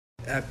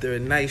After a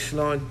nice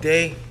long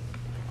day,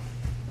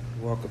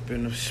 walk up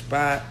in the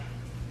spot,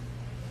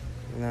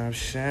 you know what I'm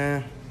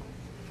saying?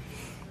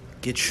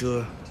 Get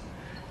your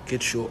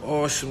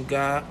awesome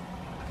guy.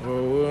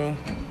 Word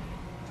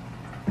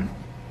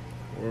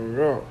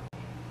up.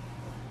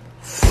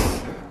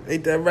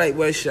 Ain't that right,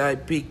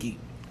 Westside Peaky?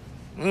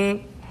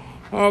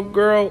 Oh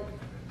girl.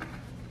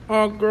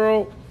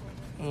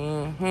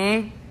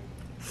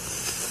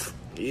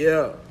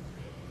 Yeah.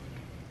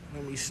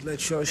 Let me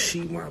let y'all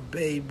see my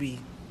baby.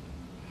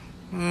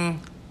 You know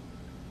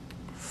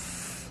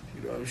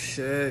what I'm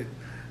saying?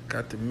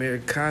 Got the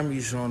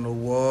Mirakamis on the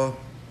wall.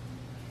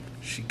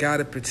 She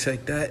gotta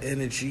protect that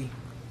energy.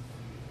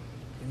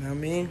 You know what I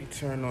mean? We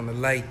turn on the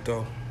light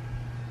though.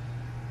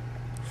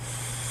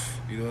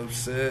 You know what I'm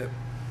saying?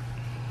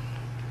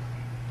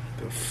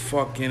 The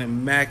fucking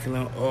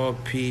immaculate all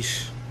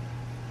piece.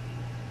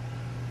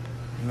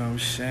 You know what I'm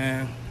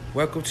saying?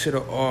 Welcome to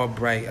the All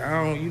Bright.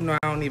 I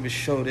don't even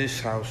show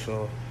this house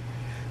off.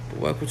 But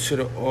welcome to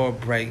the All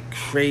Bright,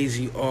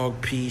 crazy all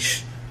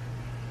piece.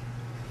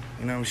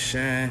 You know what I'm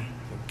saying?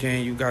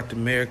 Again, you got the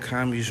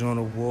Mirakamis on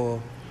the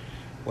wall.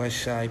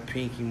 Westside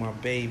Pinky, my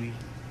baby.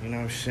 You know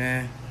what I'm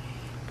saying?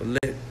 But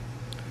look,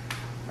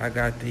 I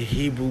got the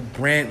Hebrew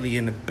Brantley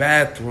in the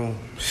bathroom.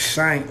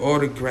 Signed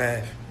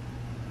autograph.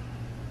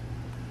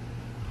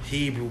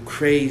 Hebrew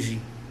crazy.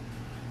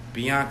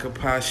 Bianca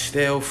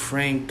Pastel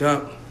framed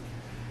up.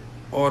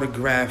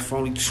 Autograph,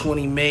 only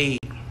 20 made.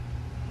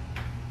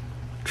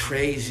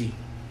 Crazy.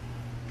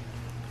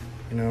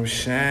 You know what I'm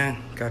saying?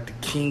 Got the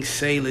King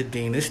Sailor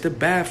Dean. This the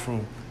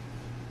bathroom.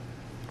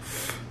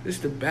 This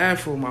the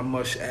bathroom I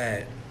must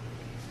add.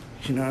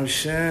 You know what I'm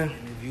saying?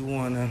 If you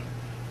wanna,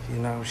 you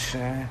know what I'm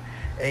saying?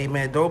 Hey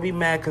man, don't be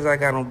mad cause I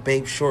got on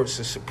babe shorts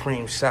and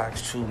Supreme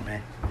socks too,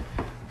 man.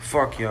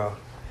 Fuck y'all.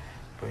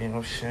 But you know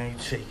what I'm saying? You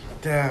take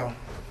it down.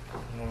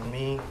 You know what I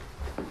mean?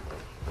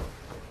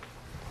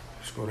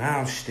 Let's go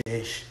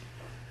downstairs.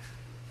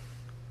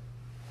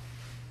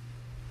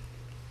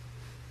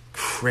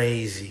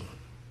 Crazy.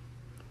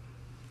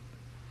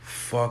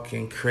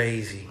 Fucking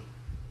crazy.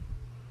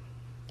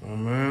 Oh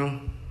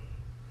man.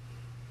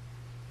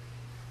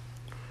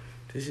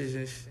 This is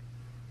just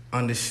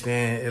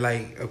understand.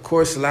 Like, of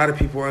course, a lot of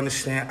people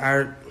understand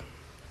art.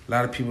 A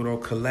lot of people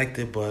don't collect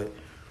it, but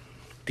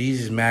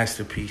these is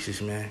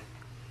masterpieces, man.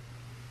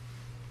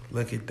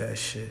 Look at that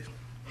shit.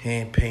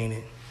 Hand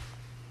painted.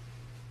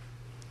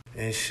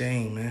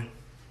 Insane, man.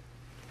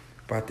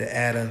 About to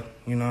add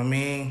you know what I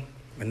mean?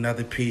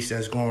 Another piece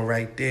that's going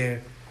right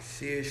there.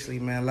 Seriously,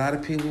 man, a lot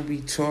of people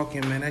be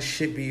talking, man. That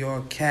shit be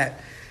all cap.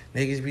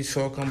 Niggas be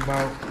talking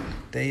about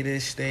they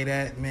this, they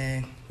that,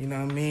 man. You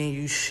know what I mean?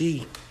 You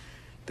see,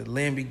 the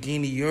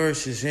Lamborghini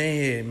yours is in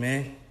here,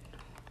 man.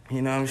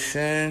 You know what I'm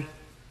saying?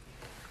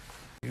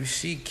 You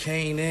see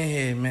Kane in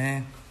here,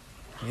 man.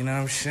 You know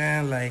what I'm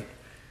saying? Like,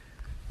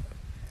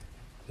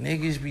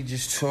 niggas be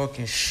just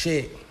talking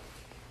shit.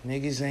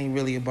 Niggas ain't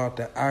really about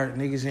the art.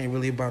 Niggas ain't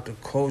really about the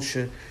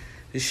culture.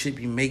 This shit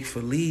be make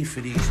for leave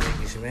for these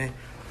niggas, man.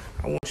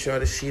 I want y'all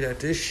to see that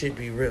this shit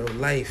be real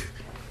life.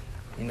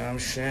 You know what I'm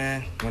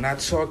saying? When I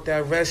talk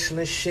that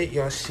wrestling shit,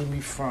 y'all see me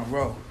front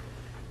row.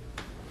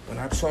 When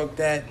I talk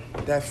that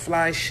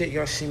fly shit,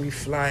 y'all see me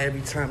fly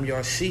every time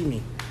y'all see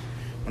me.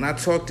 When I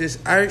talk this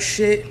art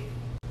shit,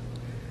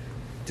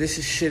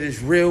 shit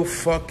is real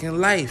fucking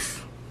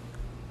life.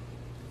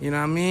 You know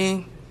what I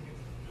mean?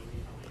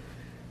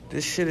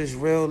 This shit is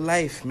real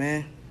life,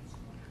 man.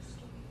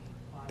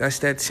 That's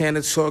that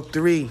Tanner Talk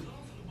 3.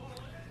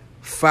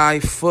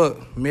 5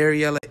 foot,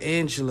 Mariella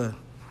Angela.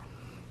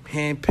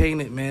 Hand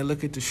painted, man.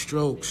 Look at the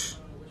strokes.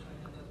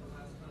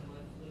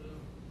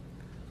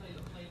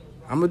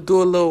 I'm gonna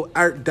do a little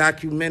art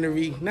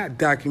documentary. Not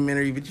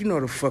documentary, but you know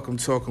the fuck I'm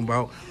talking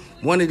about.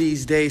 One of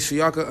these days so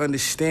y'all can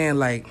understand,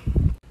 like,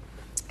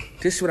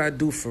 this is what I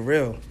do for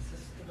real.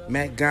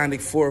 Matt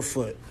Gondik 4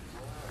 foot.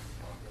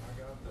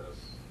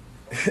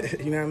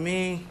 You know what I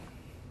mean?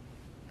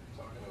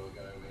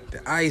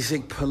 The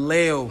Isaac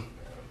Paleo.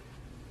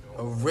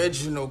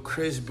 Original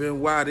Chris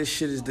Benoit. This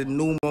shit is the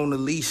new Mona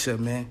Lisa,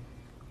 man.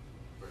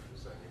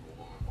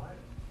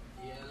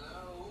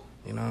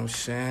 You know what I'm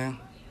saying?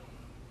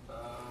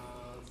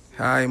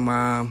 Hi,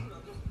 Mom.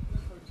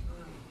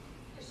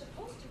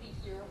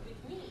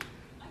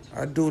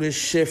 I do this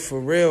shit for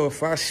real.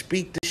 If I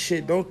speak this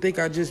shit, don't think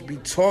I just be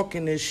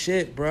talking this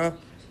shit, bruh.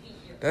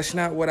 That's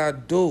not what I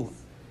do.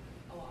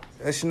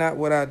 That's not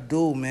what I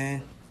do,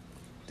 man.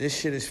 This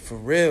shit is for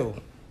real.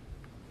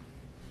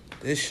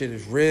 This shit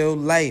is real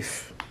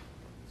life.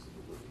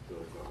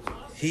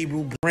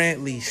 Hebrew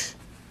Brantleys.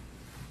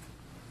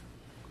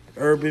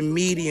 Urban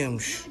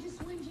Mediums.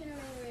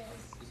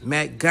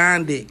 Matt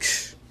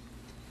Gondiks.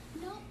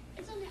 No,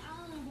 it's on the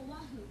island of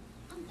Oahu.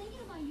 I'm thinking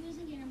about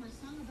using it in my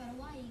song about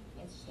Hawaii.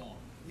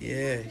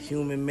 Yeah,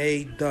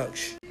 human-made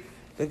ducks.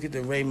 Look at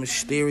the Rey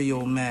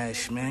Mysterio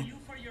mask, man.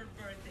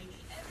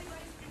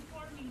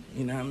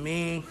 You know what I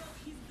mean?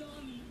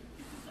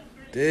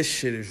 This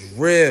shit is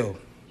real.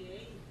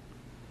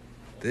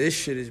 This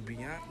shit is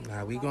beyond.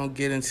 Nah, we gonna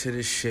get into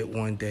this shit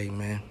one day,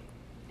 man.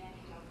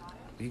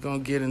 We gonna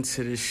get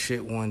into this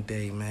shit one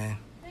day, man.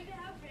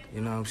 You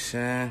know what I'm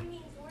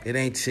saying? It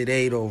ain't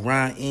today, though.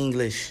 Ron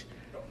English.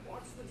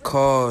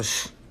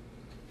 Cause.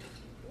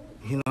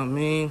 You know what I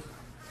mean?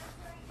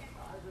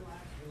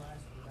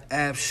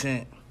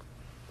 Absent.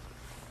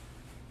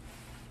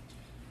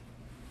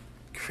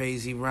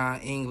 Crazy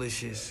Ron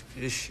English is.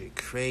 This shit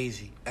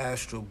crazy.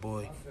 Astro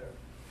Boy.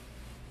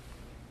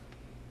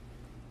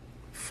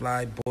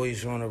 Fly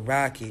Boys on a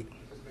rocket.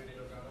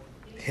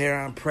 Here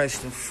I'm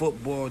Preston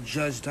football,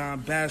 Judge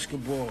Don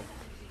basketball.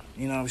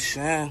 You know what I'm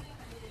saying?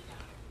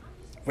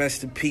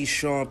 Rest in peace,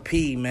 Sean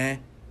P,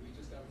 man.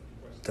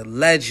 The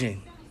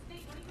legend.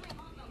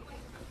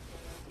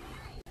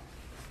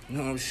 You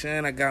know what I'm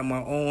saying? I got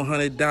my own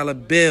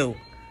 $100 bill.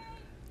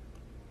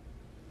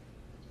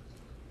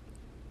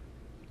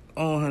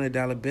 Own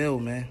 $100 bill,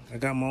 man. I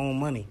got my own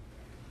money.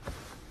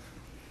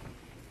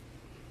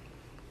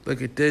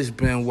 Look at this,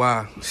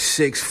 Benoit.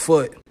 6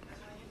 foot.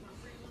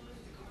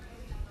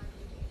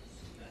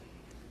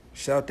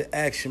 Shout to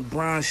Action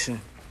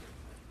Bronson.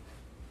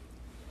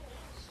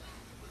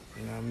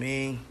 You know what I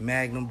mean?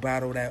 Magnum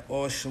bottle, that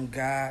awesome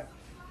guy.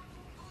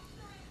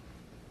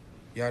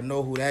 Y'all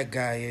know who that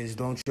guy is,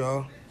 don't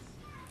y'all?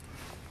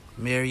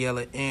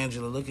 Mariella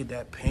Angela. Look at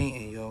that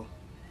painting, yo.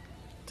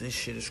 This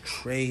shit is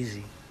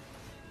crazy.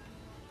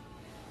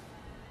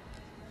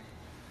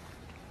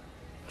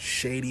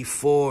 Shady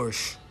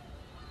Force.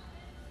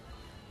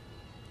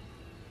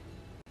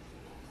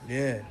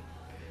 Yeah.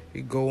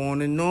 We go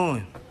on and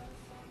on.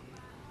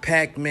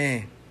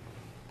 Pac-Man.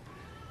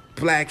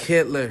 Black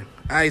Hitler.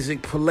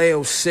 Isaac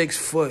Paleo, 6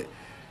 foot.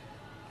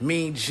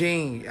 Mean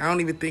Gene. I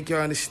don't even think y'all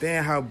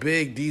understand how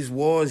big these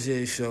walls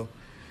is, so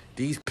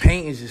these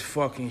paintings is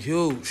fucking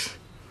huge.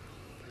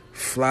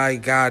 Fly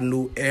God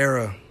New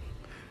Era.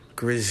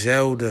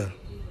 Griselda.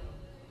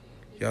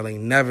 Y'all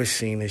ain't never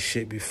seen this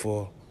shit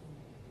before.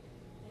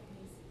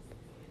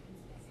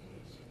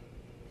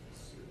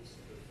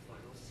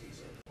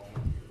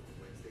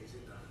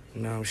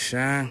 You know what I'm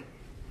saying?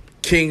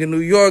 King of New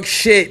York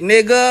shit,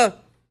 nigga.